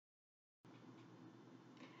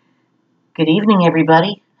Good evening,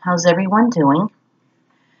 everybody. How's everyone doing?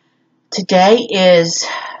 Today is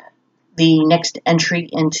the next entry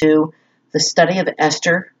into the study of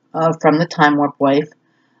Esther from the Time Warp Wife.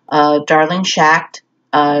 Darlene Schacht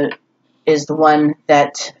is the one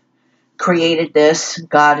that created this.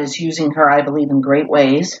 God is using her, I believe, in great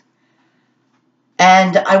ways.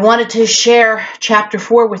 And I wanted to share Chapter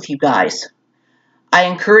 4 with you guys. I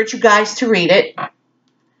encourage you guys to read it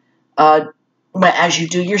as you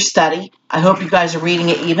do your study. I hope you guys are reading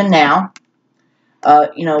it even now.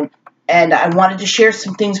 And I wanted to share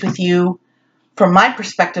some things with you from my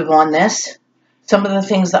perspective on this, some of the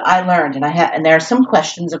things that I learned. And there are some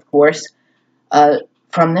questions, of course,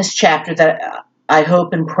 from this chapter that I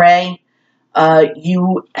hope and pray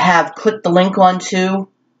you have clicked the link onto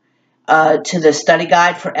to the study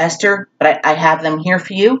guide for Esther, but I have them here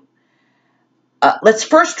for you. Let's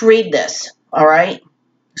first read this, all right,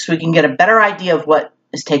 so we can get a better idea of what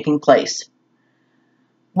is taking place.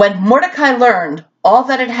 When Mordecai learned all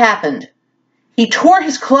that had happened, he tore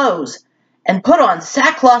his clothes and put on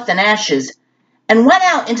sackcloth and ashes and went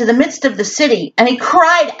out into the midst of the city, and he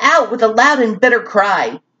cried out with a loud and bitter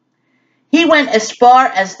cry. He went as far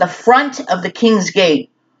as the front of the king's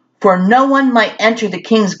gate, for no one might enter the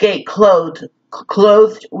king's gate clothed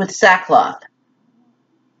with sackcloth.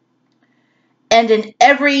 And in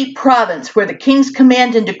every province where the king's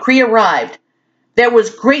command and decree arrived, there was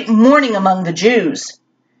great mourning among the Jews,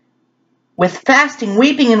 with fasting,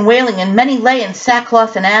 weeping, and wailing, and many lay in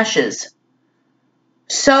sackcloth and ashes.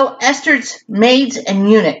 So Esther's maids and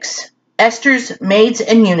eunuchs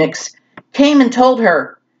came and told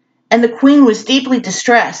her, and the queen was deeply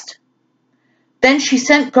distressed. Then she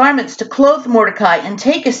sent garments to clothe Mordecai and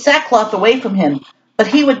take his sackcloth away from him, but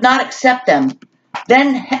he would not accept them.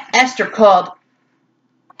 Then Esther called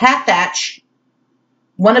Hatach,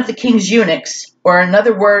 one of the king's eunuchs, or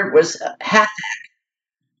another word was Hathak.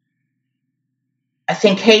 I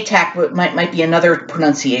think Hatach might be another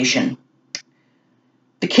pronunciation.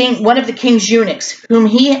 One of the king's eunuchs, whom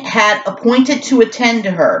he had appointed to attend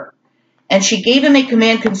to her, and she gave him a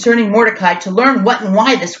command concerning Mordecai to learn what and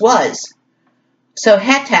why this was. So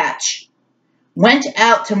Hatach went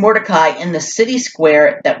out to Mordecai in the city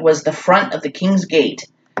square that was the front of the king's gate,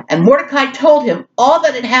 and Mordecai told him all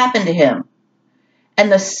that had happened to him,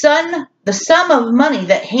 and the sum of money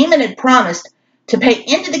that Haman had promised to pay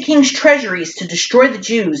into the king's treasuries to destroy the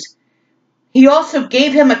Jews. He also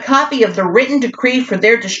gave him a copy of the written decree for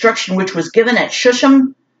their destruction, which was given at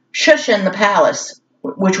Shushan the palace,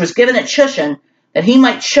 which was given at Shushan, that he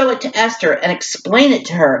might show it to Esther and explain it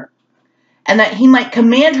to her, and that he might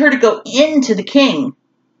command her to go in to the king,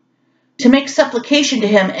 to make supplication to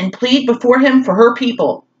him and plead before him for her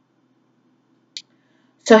people.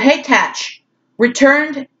 So Hatach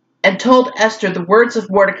returned and told Esther the words of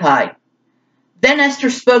Mordecai. Then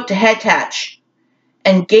Esther spoke to Hatach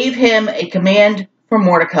and gave him a command for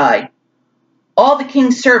Mordecai. All the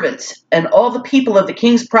king's servants and all the people of the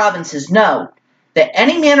king's provinces know that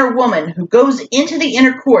any man or woman who goes into the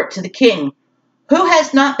inner court to the king, who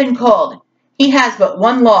has not been called, he has but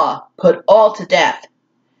one law, put all to death,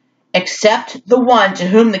 except the one to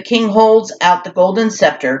whom the king holds out the golden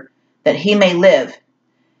scepter, that he may live.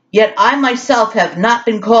 Yet I myself have not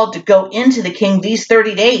been called to go into the king these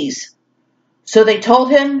 30 days. So they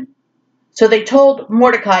told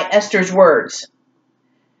Mordecai Esther's words.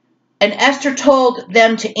 And Esther told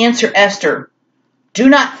them to answer Esther, "Do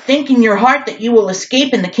not think in your heart that you will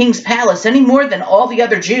escape in the king's palace any more than all the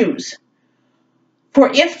other Jews.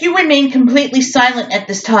 For if you remain completely silent at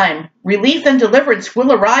this time, relief and deliverance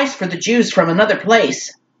will arise for the Jews from another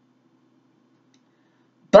place.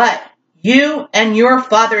 But you and your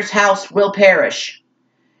father's house will perish.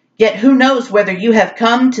 Yet who knows whether you have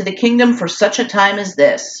come to the kingdom for such a time as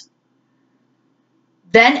this?"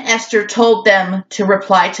 Then Esther told them to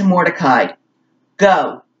reply to Mordecai,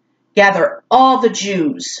 "Go, gather all the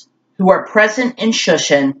Jews who are present in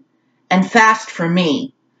Shushan, and fast for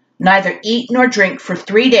me. Neither eat nor drink for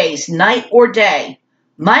 3 days, night or day.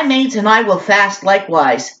 My maids and I will fast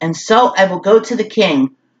likewise, and so I will go to the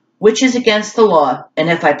king, which is against the law, and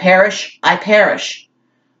if I perish, I perish."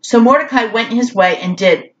 So Mordecai went his way and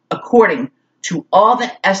did according to all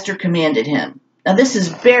that Esther commanded him. Now this is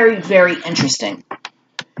very, very interesting.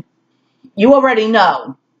 You already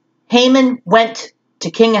know, Haman went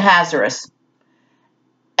to King Ahasuerus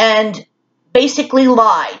and basically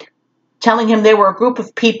lied, telling him they were a group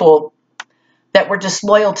of people that were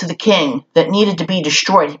disloyal to the king that needed to be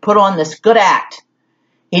destroyed. He put on this good act.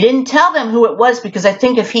 He didn't tell them who it was, because I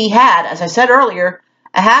think if he had, as I said earlier,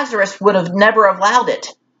 Ahasuerus would have never allowed it.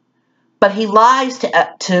 But he lies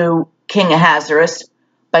to King Ahasuerus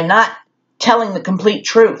by not telling the complete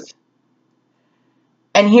truth.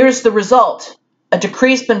 And here's the result. A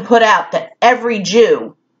decree has been put out that every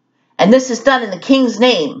Jew, and this is done in the king's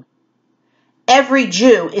name, every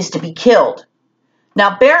Jew is to be killed.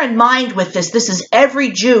 Now bear in mind with this is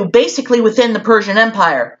every Jew basically within the Persian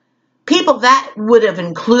Empire. People that would have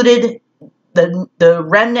included the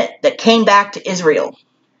remnant that came back to Israel.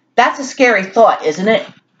 That's a scary thought, isn't it?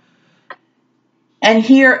 And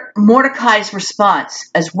here, Mordecai's response,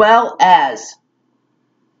 as well as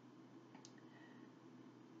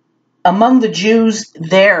among the Jews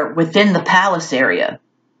there within the palace area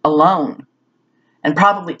alone, and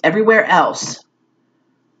probably everywhere else,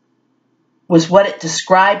 was what it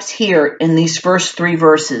describes here in these first 3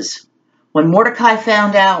 verses. When Mordecai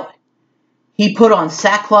found out, he put on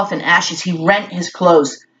sackcloth and ashes. He rent his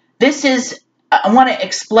clothes. I want to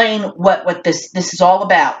explain what this is all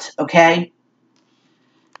about, okay?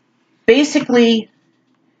 Basically,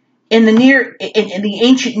 in the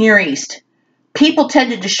ancient Near East, people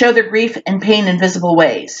tended to show their grief and pain in visible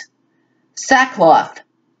ways. Sackcloth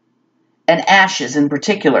and ashes in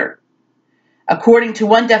particular. According to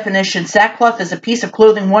one definition, sackcloth is a piece of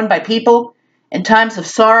clothing worn by people in times of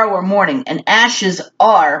sorrow or mourning, and ashes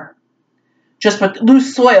are just but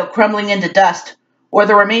loose soil crumbling into dust, or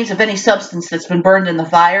the remains of any substance that's been burned in the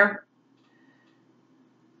fire.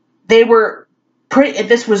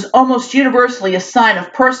 This was almost universally a sign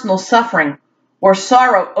of personal suffering or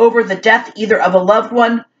sorrow over the death either of a loved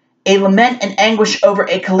one, a lament and anguish over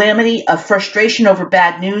a calamity, a frustration over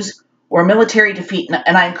bad news, or military defeat.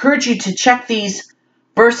 And I encourage you to check these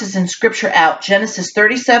verses in Scripture out. Genesis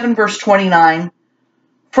 37, verse 29,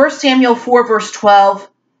 1 Samuel 4, verse 12,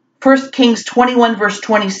 1 Kings 21, verse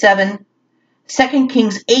 27, 2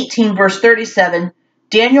 Kings 18, verse 37,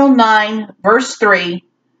 Daniel 9, verse 3,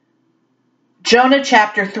 Jonah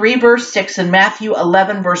chapter 3, verse 6, and Matthew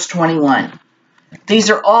 11, verse 21.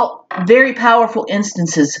 These are all very powerful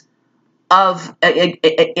instances of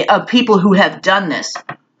people who have done this,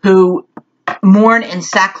 who mourn in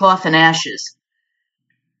sackcloth and ashes.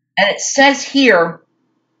 And it says here,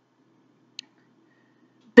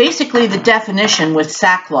 basically the definition with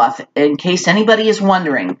sackcloth, in case anybody is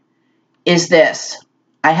wondering, is this.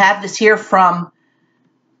 I have this here from,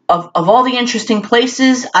 of all the interesting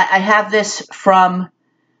places, I have this from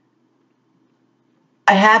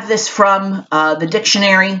the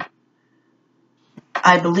dictionary.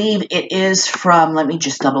 I believe it is from, let me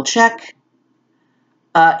just double check.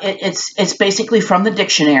 It's basically from the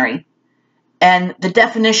dictionary. And the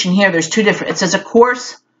definition here, there's 2 different. It says a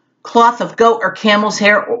coarse cloth of goat or camel's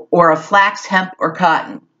hair or of flax, hemp, or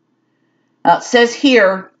cotton. Now it says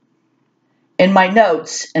here in my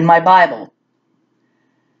notes, in my Bible,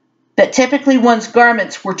 that typically one's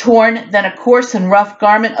garments were torn, then a coarse and rough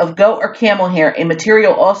garment of goat or camel hair, a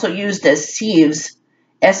material also used as sieves,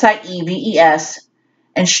 S-I-E-V-E-S,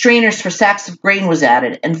 and strainers for sacks of grain was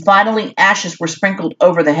added, and finally ashes were sprinkled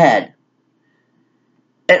over the head.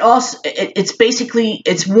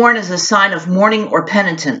 It's worn as a sign of mourning or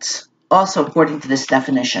penitence, also according to this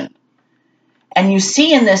definition. And you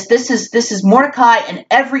see in this is Mordecai and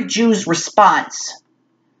every Jew's response.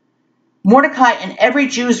 Mordecai and every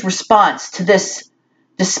Jew's response to this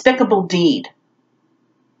despicable deed.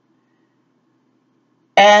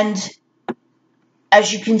 And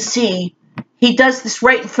as you can see, he does this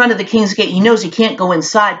right in front of the king's gate. He knows he can't go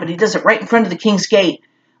inside, but he does it right in front of the king's gate.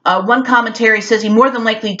 One commentary says he more than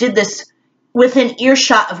likely did this within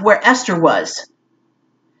earshot of where Esther was.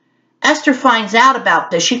 Esther finds out about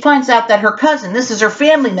this. She finds out that her cousin, this is her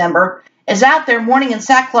family member, is out there mourning in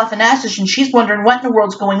sackcloth and ashes, and she's wondering what in the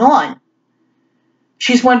world's going on.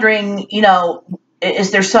 She's wondering, is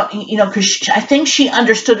there something, because I think she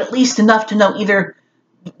understood at least enough to know either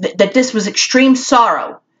that this was extreme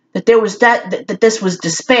sorrow, that there was that this was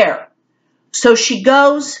despair. So she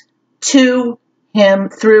goes to him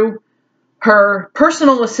through her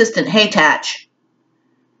personal assistant, Hatach,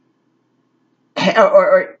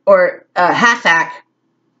 or Hathak,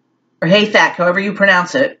 or Hathak, however you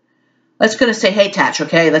pronounce it. Let's going to say Hatach,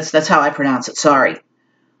 okay? That's how I pronounce it. Sorry,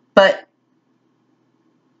 but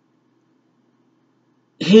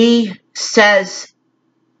he says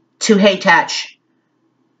to Hatach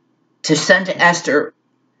to send to Esther,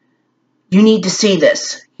 you need to see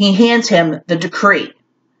this. He hands him the decree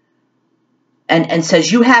and says,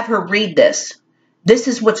 you have her read this. This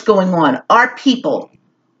is what's going on. Our people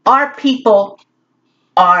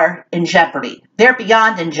are in jeopardy. They're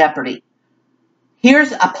beyond in jeopardy.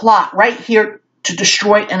 Here's a plot right here to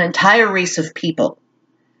destroy an entire race of people.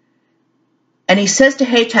 And he says to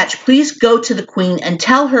Hatach, please go to the queen and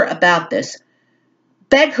tell her about this.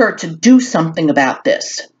 Beg her to do something about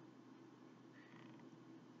this.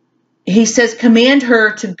 he says, command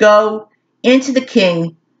her to go into the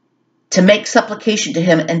king to make supplication to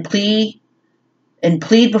him and plead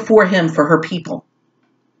before him for her people.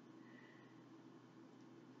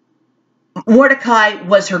 Mordecai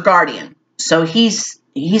was her guardian, so he's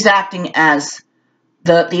acting as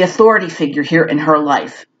the authority figure here in her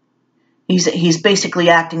life. He's basically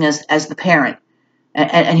acting as the parent,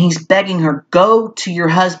 and he's begging her, go to your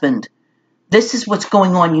husband. This is what's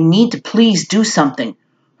going on. You need to please do something.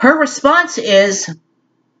 Her response is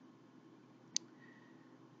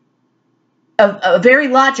a very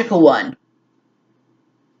logical one.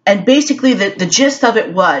 And basically the gist of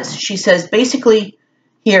it was, she says basically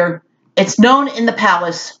here, it's known in the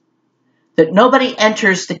palace that nobody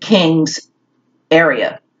enters the king's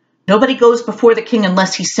area. Nobody goes before the king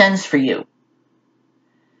unless he sends for you.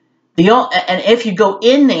 And if you go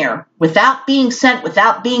in there without being sent,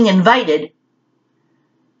 without being invited,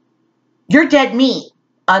 you're dead meat.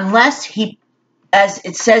 Unless he, as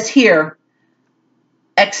it says here,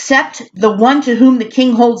 except the one to whom the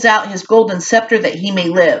king holds out his golden scepter that he may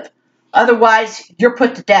live. Otherwise, you're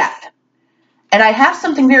put to death. And I have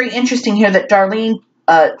something very interesting here that Darlene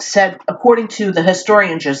said, according to the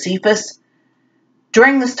historian Josephus.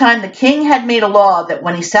 During this time, the king had made a law that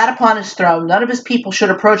when he sat upon his throne, none of his people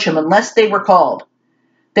should approach him unless they were called.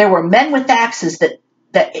 There were men with axes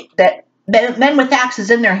men with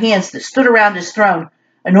axes in their hands that stood around his throne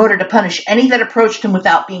in order to punish any that approached him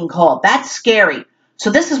without being called. That's scary.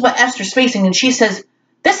 So this is what Esther's facing, and she says,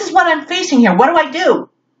 this is what I'm facing here. What do I do?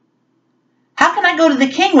 How can I go to the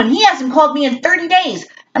king when he hasn't called me in 30 days?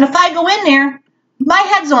 And if I go in there, my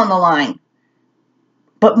head's on the line.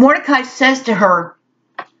 But Mordecai says to her,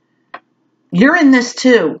 you're in this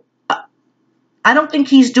too. I don't think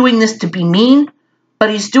he's doing this to be mean,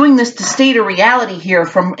 but he's doing this to state a reality here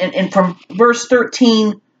from verse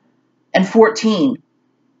 13 and 14.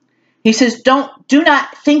 He says, do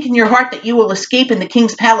not think in your heart that you will escape in the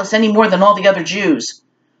king's palace any more than all the other Jews.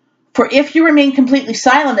 For if you remain completely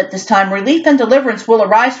silent at this time, relief and deliverance will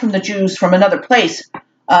arise from the Jews from another place.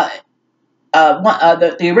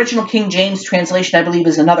 The original King James translation, I believe,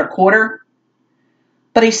 is another quarter.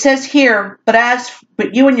 But he says here,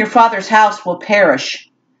 but you and your father's house will perish.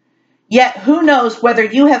 Yet who knows whether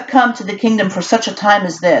you have come to the kingdom for such a time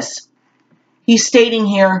as this? He's stating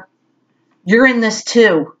here, you're in this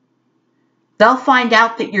too. They'll find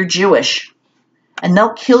out that you're Jewish, and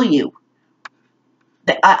they'll kill you.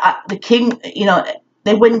 The king,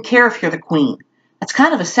 they wouldn't care if you're the queen. That's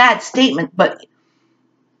kind of a sad statement, but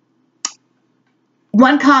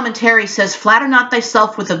one commentary says, flatter not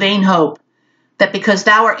thyself with a vain hope, that because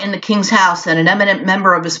thou art in the king's house and an eminent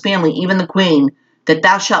member of his family, even the queen, that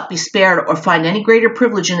thou shalt be spared or find any greater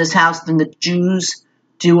privilege in his house than the Jews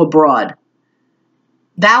do abroad.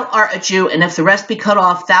 Thou art a Jew, and if the rest be cut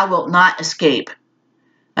off, thou wilt not escape.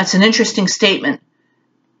 That's an interesting statement.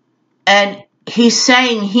 And he's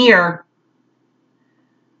saying here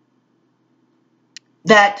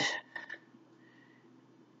that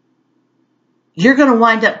you're going to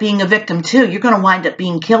wind up being a victim too. You're going to wind up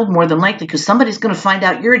being killed more than likely because somebody's going to find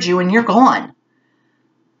out you're a Jew and you're gone.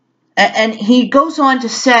 And he goes on to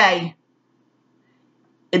say,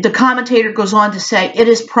 the commentator goes on to say, it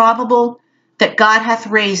is probable that God hath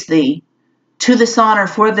raised thee to this honor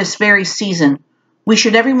for this very season. We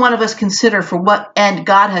should every one of us consider for what end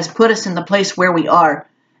God has put us in the place where we are.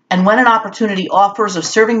 And when an opportunity offers of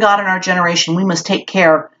serving God in our generation, we must take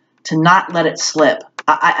care to not let it slip.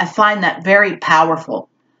 I find that very powerful.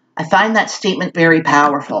 I find that statement very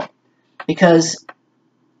powerful because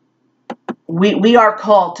we are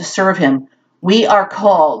called to serve him. We are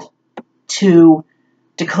called to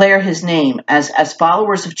declare his name as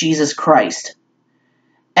followers of Jesus Christ.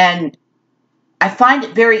 And I find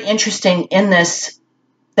it very interesting in this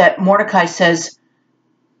that Mordecai says,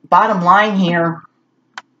 bottom line here,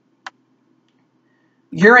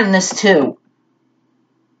 you're in this too.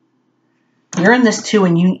 You're in this too,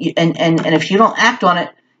 and if you don't act on it,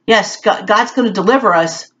 yes, God's going to deliver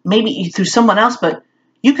us, maybe through someone else, but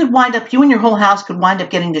you and your whole house could wind up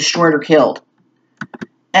getting destroyed or killed.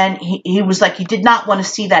 And he was like, he did not want to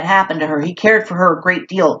see that happen to her. He cared for her a great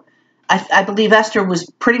deal. I believe Esther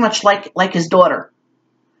was pretty much like his daughter.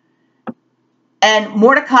 And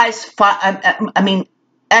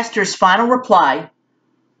Esther's final reply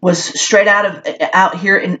was straight out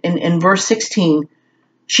here in verse 16.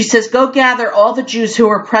 She says, go gather all the Jews who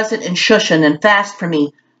are present in Shushan and fast for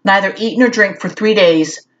me, neither eat nor drink for 3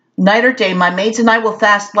 days. Night or day, my maids and I will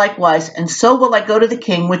fast likewise, and so will I go to the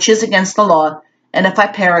king, which is against the law, and if I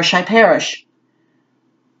perish, I perish.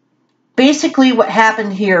 Basically what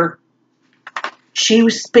happened here, she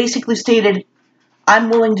was basically stated, I'm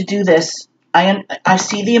willing to do this. I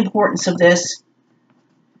see the importance of this.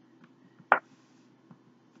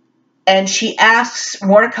 And she asks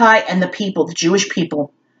Mordecai and the people, the Jewish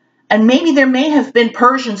people, and maybe there may have been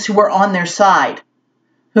Persians who were on their side.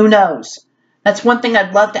 Who knows? That's one thing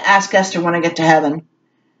I'd love to ask Esther when I get to heaven.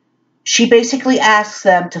 She basically asks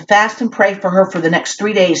them to fast and pray for her for the next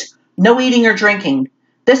 3 days. No eating or drinking.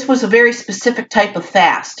 This was a very specific type of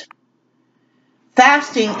fast.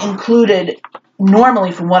 Fasting included,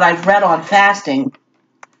 normally from what I've read on fasting,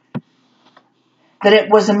 that it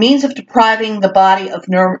was a means of depriving the body of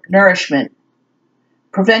nourishment,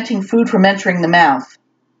 preventing food from entering the mouth,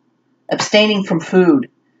 abstaining from food.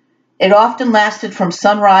 It often lasted from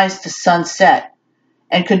sunrise to sunset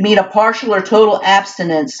and could mean a partial or total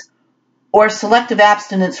abstinence or selective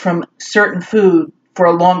abstinence from certain food for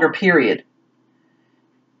a longer period.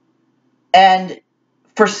 And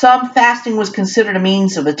for some, fasting was considered a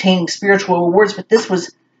means of attaining spiritual rewards, but this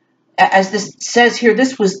was, as this says here,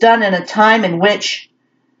 this was done in a time in which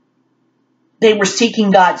they were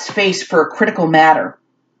seeking God's face for a critical matter.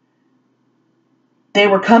 They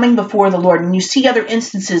were coming before the Lord. And you see other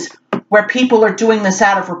instances where people are doing this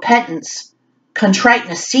out of repentance,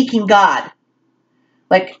 contriteness, seeking God,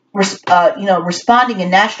 like responding in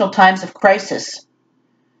national times of crisis.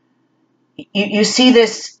 You see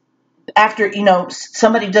this after,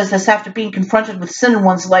 somebody does this after being confronted with sin in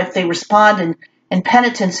one's life. They respond in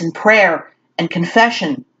penitence and prayer and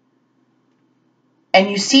confession. And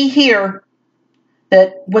you see here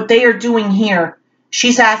that what they are doing here,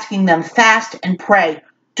 she's asking them, fast and pray.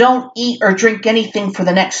 Don't eat or drink anything for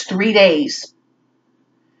the next 3 days.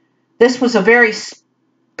 This was a very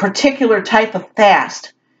particular type of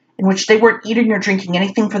fast in which they weren't eating or drinking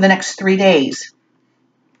anything for the next 3 days.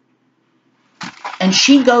 And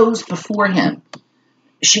she goes before him.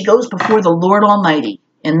 She goes before the Lord Almighty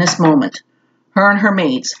in this moment, her and her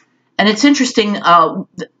maids. And it's interesting,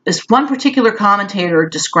 this one particular commentator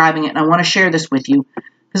describing it, and I want to share this with you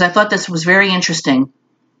because I thought this was very interesting.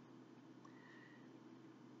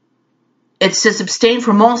 It says, abstain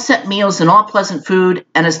from all set meals and all pleasant food,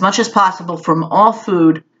 and as much as possible from all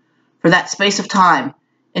food for that space of time,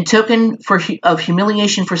 in token of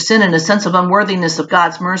humiliation for sin and a sense of unworthiness of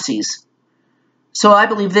God's mercies. So I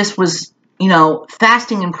believe this was,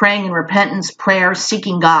 fasting and praying in repentance, prayer,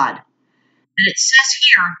 seeking God. And it says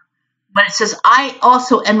here, but it says, I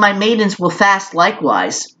also and my maidens will fast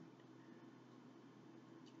likewise.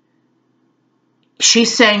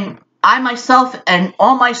 She's saying, I myself and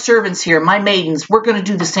all my servants here, my maidens, we're going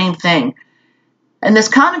to do the same thing. And this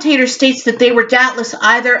commentator states that they were doubtless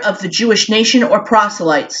either of the Jewish nation or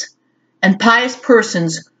proselytes and pious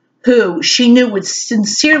persons who she knew would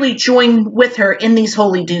sincerely join with her in these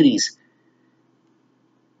holy duties.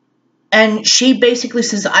 And she basically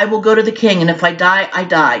says, I will go to the king, and if I die, I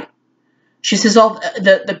die. She says,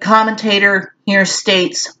 the commentator here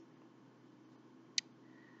states,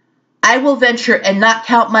 I will venture and not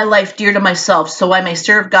count my life dear to myself, so I may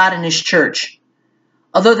serve God and his church.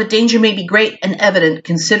 Although the danger may be great and evident,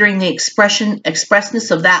 considering the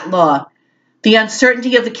expressness of that law, the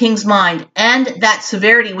uncertainty of the king's mind, and that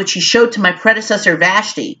severity which he showed to my predecessor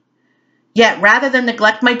Vashti, yet rather than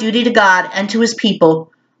neglect my duty to God and to his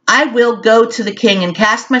people, I will go to the king and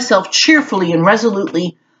cast myself cheerfully and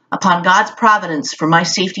resolutely upon God's providence for my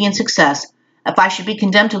safety and success. If I should be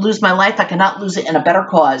condemned to lose my life, I cannot lose it in a better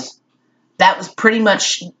cause. That was pretty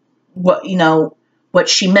much what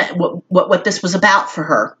she meant, what this was about for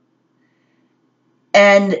her.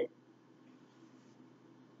 And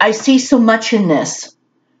I see so much in this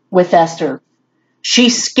with Esther.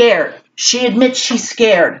 She's scared. She admits she's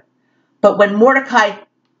scared. But when Mordecai,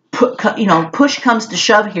 push comes to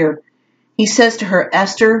shove here, he says to her,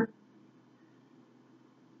 Esther,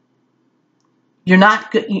 you're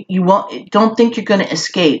not, you won't, don't think you're going to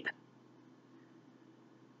escape.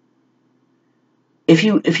 If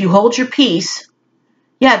you hold your peace,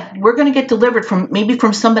 yeah, we're going to get delivered maybe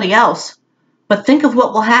from somebody else. But think of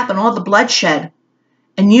what will happen, all the bloodshed.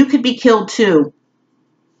 And you could be killed too.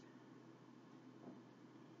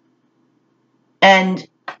 And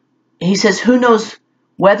he says, who knows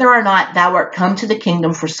whether or not thou art come to the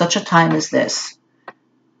kingdom for such a time as this.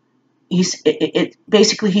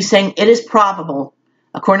 Basically, he's saying it is probable,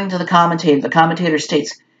 according to the commentator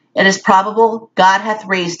states, it is probable God hath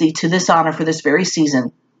raised thee to this honor for this very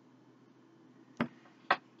season.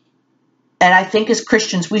 And I think as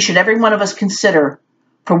Christians, we should, every one of us, consider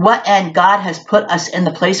for what end God has put us in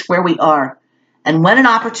the place where we are. And when an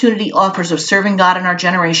opportunity offers of serving God in our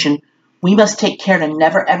generation, we must take care to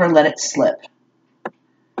never, ever let it slip.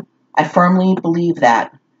 I firmly believe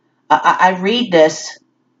that. I read this,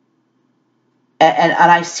 and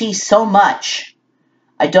I see so much.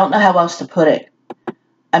 I don't know how else to put it.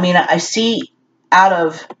 I mean, I see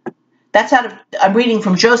I'm reading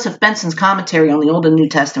from Joseph Benson's commentary on the Old and New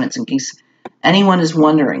Testaments, in case anyone is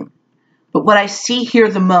wondering. But what I see here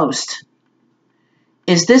the most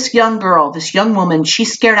is this young girl, this young woman,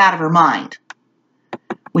 she's scared out of her mind.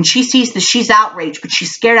 When she sees this, she's outraged, but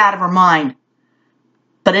she's scared out of her mind.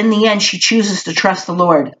 But in the end, she chooses to trust the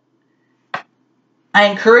Lord. I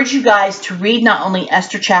encourage you guys to read not only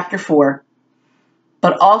Esther chapter 4,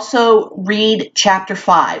 but also read chapter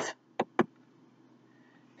 5.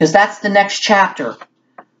 Because that's the next chapter.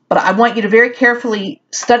 But I want you to very carefully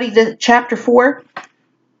study the chapter 4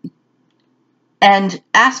 and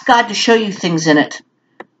ask God to show you things in it.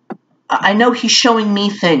 I know He's showing me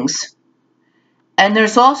things. And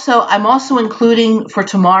I'm also including for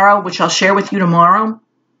tomorrow, which I'll share with you tomorrow,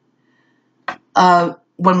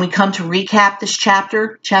 when we come to recap this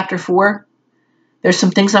chapter 4. There's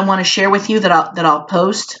some things I want to share with you that I'll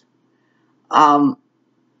post. That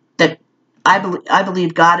I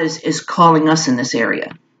believe God is calling us in this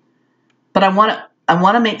area. But I want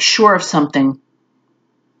to make sure of something.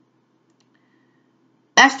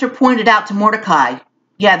 Esther pointed out to Mordecai,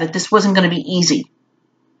 that this wasn't going to be easy.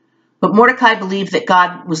 But Mordecai believed that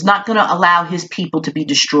God was not going to allow his people to be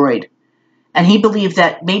destroyed. And he believed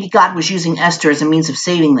that maybe God was using Esther as a means of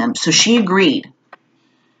saving them. So she agreed.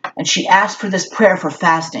 And she asked for this prayer for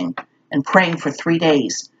fasting and praying for 3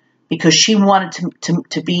 days. Because she wanted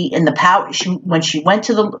to be in the power. When she went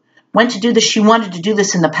to do this, she wanted to do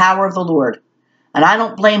this in the power of the Lord. And I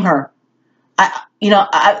don't blame her.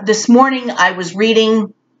 This morning I was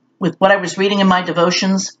reading with what I was reading in my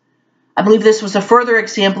devotions. I believe this was a further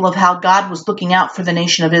example of how God was looking out for the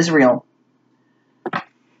nation of Israel.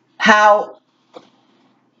 How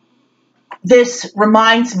this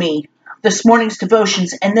reminds me, this morning's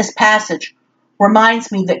devotions and this passage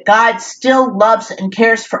reminds me that God still loves and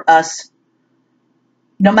cares for us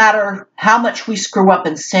no matter how much we screw up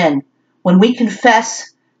and sin. When we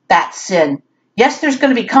confess that sin, yes, there's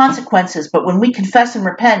going to be consequences, but when we confess and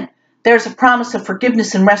repent, there's a promise of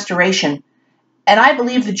forgiveness and restoration. And I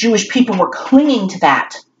believe the Jewish people were clinging to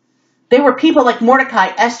that. They were people like Mordecai,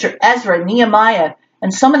 Esther, Ezra, Nehemiah,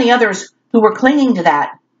 and so many others who were clinging to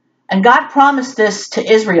that. And God promised this to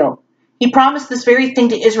Israel. He promised this very thing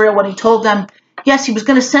to Israel when He told them, yes, He was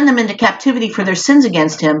going to send them into captivity for their sins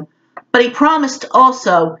against Him. But He promised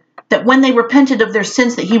also that when they repented of their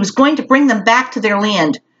sins, that He was going to bring them back to their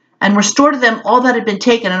land and restore to them all that had been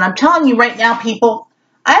taken. And I'm telling you right now, people,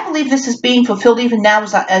 I believe this is being fulfilled even now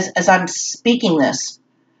as I'm speaking this.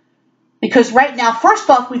 Because right now, first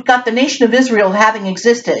off, we've got the nation of Israel having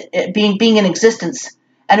existed, being in existence.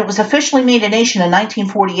 And it was officially made a nation in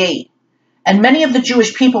 1948. And many of the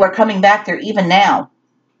Jewish people are coming back there even now.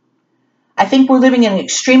 I think we're living in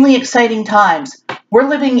extremely exciting times. We're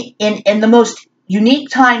living in the most unique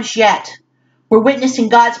times yet. We're witnessing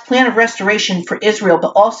God's plan of restoration for Israel,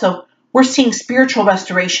 but also we're seeing spiritual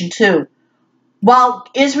restoration too. While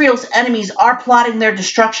Israel's enemies are plotting their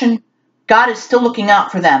destruction, God is still looking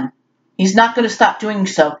out for them. He's not going to stop doing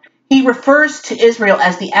so. He refers to Israel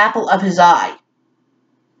as the apple of His eye.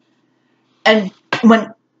 And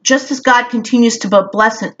just as God continues to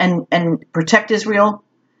bless and protect Israel,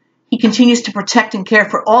 He continues to protect and care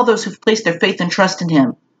for all those who've placed their faith and trust in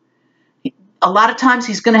Him. A lot of times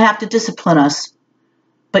He's going to have to discipline us.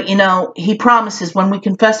 But He promises when we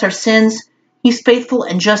confess our sins, He's faithful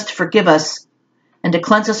and just to forgive us and to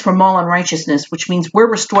cleanse us from all unrighteousness, which means we're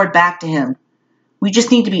restored back to Him. We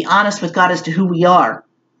just need to be honest with God as to who we are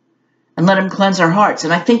and let Him cleanse our hearts.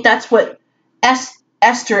 And I think that's what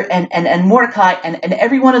Esther and Mordecai and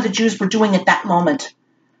every one of the Jews were doing at that moment.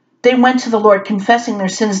 They went to the Lord confessing their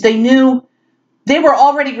sins. They knew they were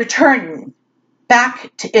already returning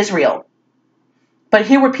back to Israel. But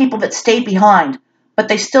here were people that stayed behind, but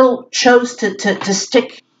they still chose to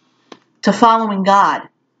stick to following God.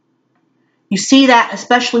 You see that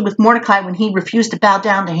especially with Mordecai when he refused to bow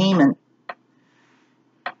down to Haman.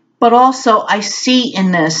 But also I see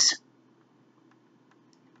in this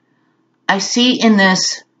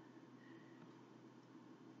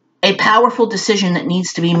a powerful decision that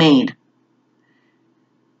needs to be made.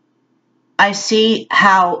 I see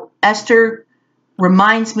how Esther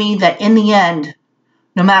reminds me that in the end,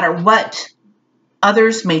 no matter what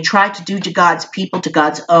others may try to do to God's people, to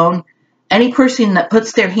God's own, any person that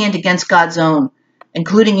puts their hand against God's own,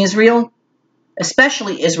 including Israel,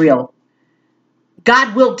 especially Israel,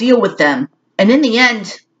 God will deal with them. And in the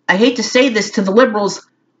end, I hate to say this to the liberals,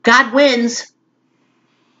 God wins.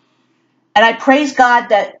 And I praise God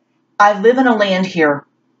that I live in a land here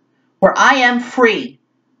where I am free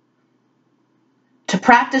to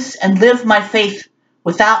practice and live my faith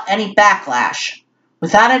without any backlash,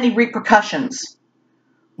 without any repercussions,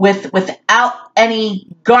 without any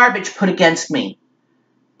garbage put against me.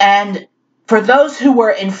 And for those who were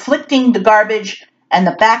inflicting the garbage and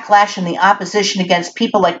the backlash and the opposition against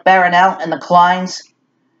people like Barronelle and the Kleins,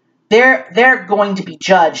 they're going to be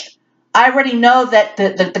judged. I already know that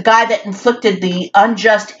the guy that inflicted the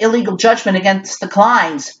unjust, illegal judgment against the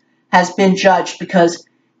Kleins has been judged because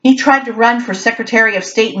he tried to run for Secretary of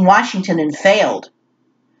State in Washington and failed.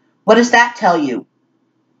 What does that tell you?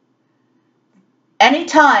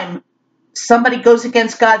 Anytime somebody goes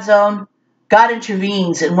against God's own, God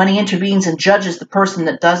intervenes, and when he intervenes and judges the person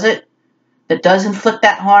that does it, that does inflict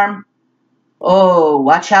that harm, oh,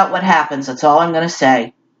 watch out what happens. That's all I'm going to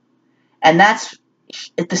say. And that's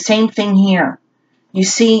the same thing here. You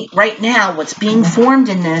see, right now, what's being formed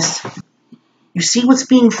in this,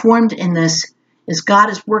 is God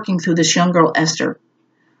is working through this young girl, Esther.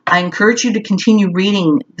 I encourage you to continue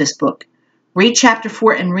reading this book. Read chapter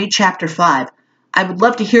 4 and read chapter 5. I would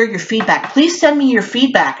love to hear your feedback. Please send me your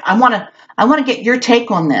feedback. I want to get your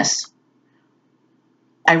take on this.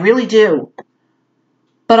 I really do.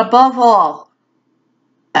 But above all,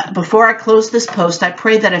 before I close this post, I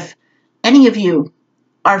pray that if any of you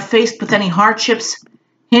are faced with any hardships,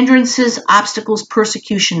 hindrances, obstacles,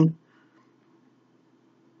 persecution,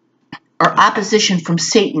 or opposition from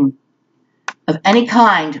Satan of any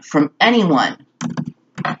kind, from anyone,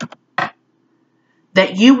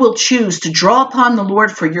 that you will choose to draw upon the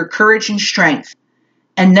Lord for your courage and strength,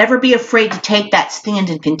 and never be afraid to take that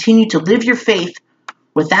stand and continue to live your faith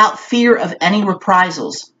without fear of any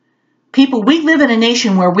reprisals. People, we live in a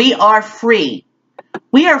nation where we are free.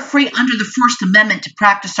 We are free under the First Amendment to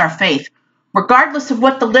practice our faith. Regardless of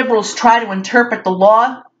what the liberals try to interpret the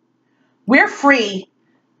law, we're free.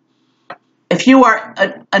 If you are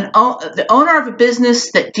the owner of a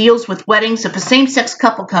business that deals with weddings, if a same-sex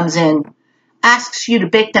couple comes in, asks you to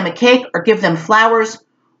bake them a cake or give them flowers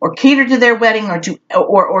or cater to their wedding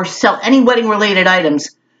or sell any wedding-related items,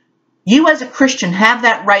 you as a Christian have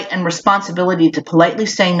that right and responsibility to politely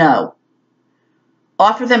say no.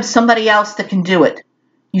 Offer them somebody else that can do it.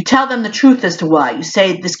 You tell them the truth as to why. You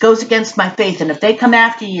say, this goes against my faith, and if they come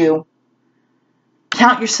after you,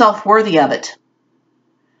 count yourself worthy of it.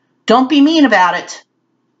 Don't be mean about it,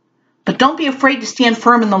 but don't be afraid to stand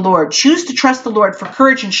firm in the Lord. Choose to trust the Lord for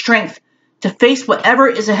courage and strength to face whatever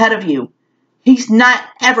is ahead of you. He's not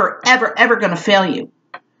ever, ever, ever going to fail you.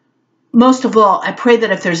 Most of all, I pray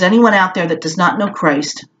that if there's anyone out there that does not know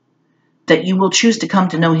Christ, that you will choose to come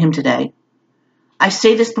to know him today. I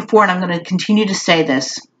say this before, and I'm going to continue to say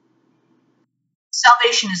this.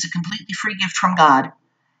 Salvation is a completely free gift from God.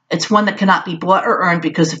 It's one that cannot be bought or earned,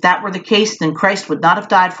 because if that were the case, then Christ would not have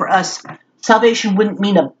died for us. Salvation wouldn't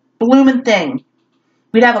mean a blooming thing.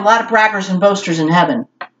 We'd have a lot of braggers and boasters in heaven.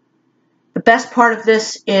 The best part of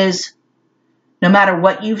this is, no matter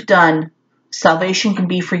what you've done, salvation can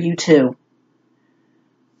be for you too.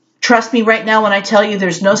 Trust me right now when I tell you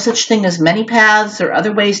there's no such thing as many paths or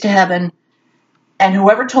other ways to heaven. And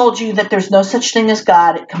whoever told you that there's no such thing as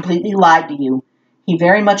God completely lied to you. He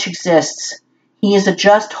very much exists. He is a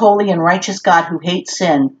just, holy, and righteous God who hates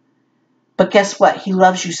sin. But guess what? He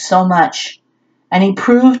loves you so much. And he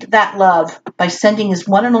proved that love by sending his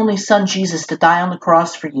one and only son, Jesus, to die on the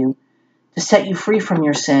cross for you, to set you free from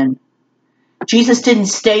your sin. Jesus didn't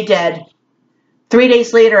stay dead. 3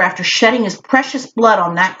 days later, after shedding his precious blood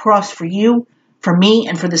on that cross for you, for me,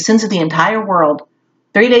 and for the sins of the entire world,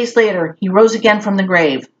 3 days later, he rose again from the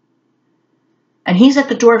grave. And he's at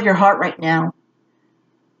the door of your heart right now,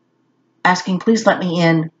 asking, please let me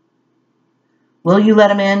in. Will you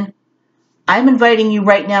let him in? I'm inviting you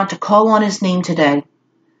right now to call on his name today.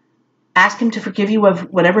 Ask him to forgive you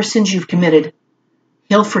of whatever sins you've committed.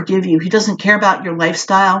 He'll forgive you. He doesn't care about your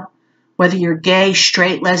lifestyle, whether you're gay,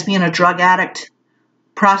 straight, lesbian, a drug addict,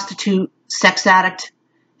 prostitute, sex addict,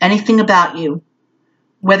 anything about you.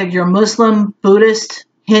 Whether you're Muslim, Buddhist,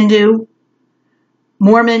 Hindu,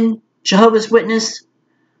 Mormon, Jehovah's Witness,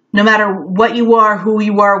 no matter what you are, who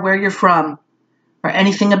you are, where you're from, or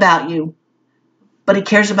anything about you. But he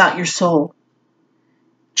cares about your soul.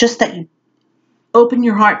 Just that you open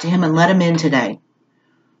your heart to him and let him in today.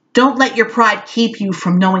 Don't let your pride keep you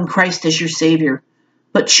from knowing Christ as your Savior,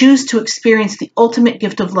 but choose to experience the ultimate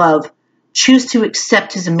gift of love. Choose to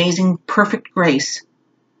accept his amazing, perfect grace.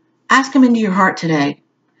 Ask him into your heart today.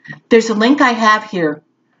 There's a link I have here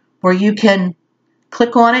where you can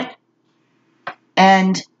click on it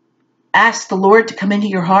and ask the Lord to come into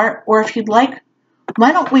your heart. Or if you'd like,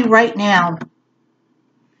 why don't we right now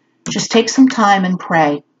just take some time and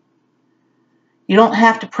pray. You don't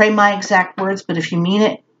have to pray my exact words, but if you mean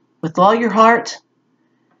it with all your heart,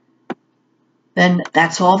 then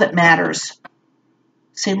that's all that matters.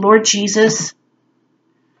 Say, Lord Jesus,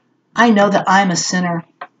 I know that I'm a sinner.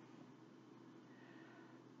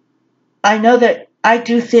 I know that I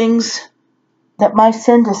do things that my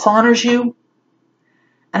sin dishonors you,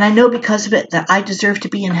 and I know because of it that I deserve to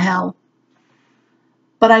be in hell.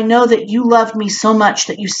 But I know that you loved me so much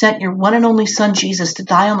that you sent your one and only Son, Jesus, to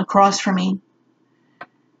die on the cross for me,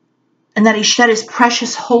 and that he shed his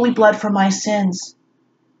precious holy blood for my sins.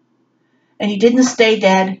 And he didn't stay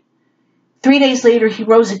dead. 3 days later, he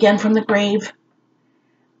rose again from the grave.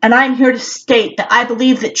 And I'm here to state that I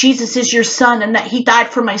believe that Jesus is your Son and that he died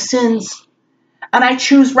for my sins. And I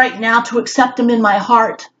choose right now to accept him in my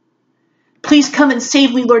heart. Please come and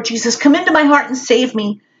save me, Lord Jesus. Come into my heart and save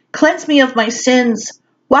me. Cleanse me of my sins.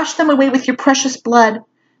 Wash them away with your precious blood.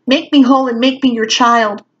 Make me whole and make me your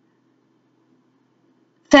child.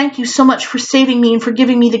 Thank you so much for saving me and for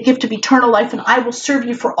giving me the gift of eternal life, and I will serve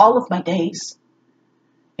you for all of my days.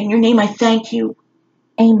 In your name I thank you.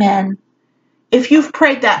 Amen. If you've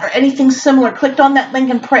prayed that or anything similar, clicked on that link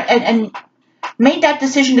and made that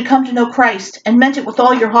decision to come to know Christ and meant it with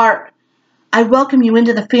all your heart, I welcome you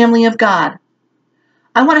into the family of God.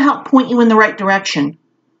 I want to help point you in the right direction.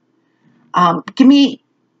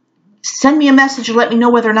 Send me a message and let me know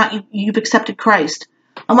whether or not you've accepted Christ.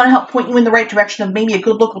 I want to help point you in the right direction of maybe a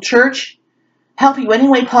good local church. Help you any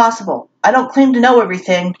way possible. I don't claim to know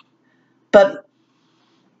everything, but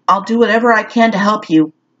I'll do whatever I can to help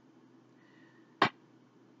you.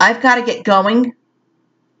 I've got to get going,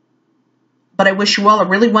 but I wish you all a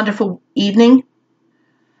really wonderful evening.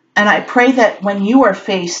 And I pray that when you are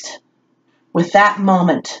faced with that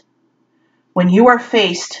moment, when you are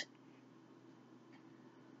faced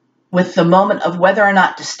with the moment of whether or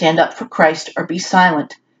not to stand up for Christ or be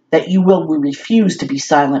silent, that you will refuse to be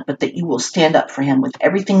silent, but that you will stand up for him with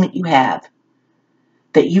everything that you have,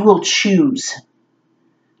 that you will choose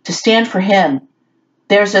to stand for him.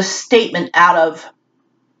 There's a statement out of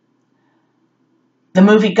the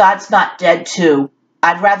movie God's Not Dead 2.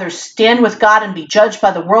 I'd rather stand with God and be judged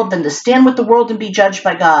by the world than to stand with the world and be judged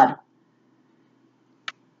by God.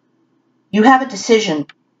 You have a decision.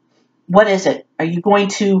 What is it? Are you going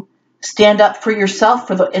to stand up for yourself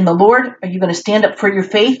in the Lord? Are you going to stand up for your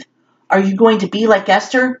faith? Are you going to be like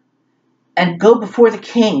Esther and go before the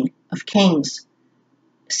King of Kings?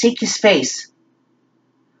 Seek his face.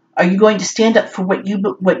 Are you going to stand up for what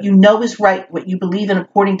you know is right, what you believe in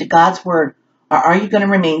according to God's word? Or are you going to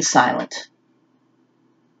remain silent?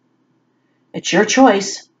 It's your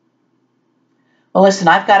choice. Well, listen,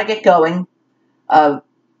 I've got to get going.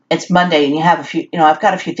 It's Monday, and I've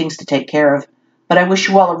got a few things to take care of. But I wish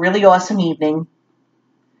you all a really awesome evening.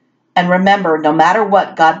 And remember, no matter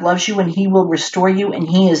what, God loves you, and he will restore you, and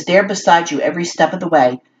he is there beside you every step of the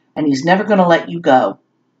way, and he's never going to let you go.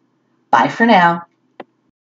 Bye for now.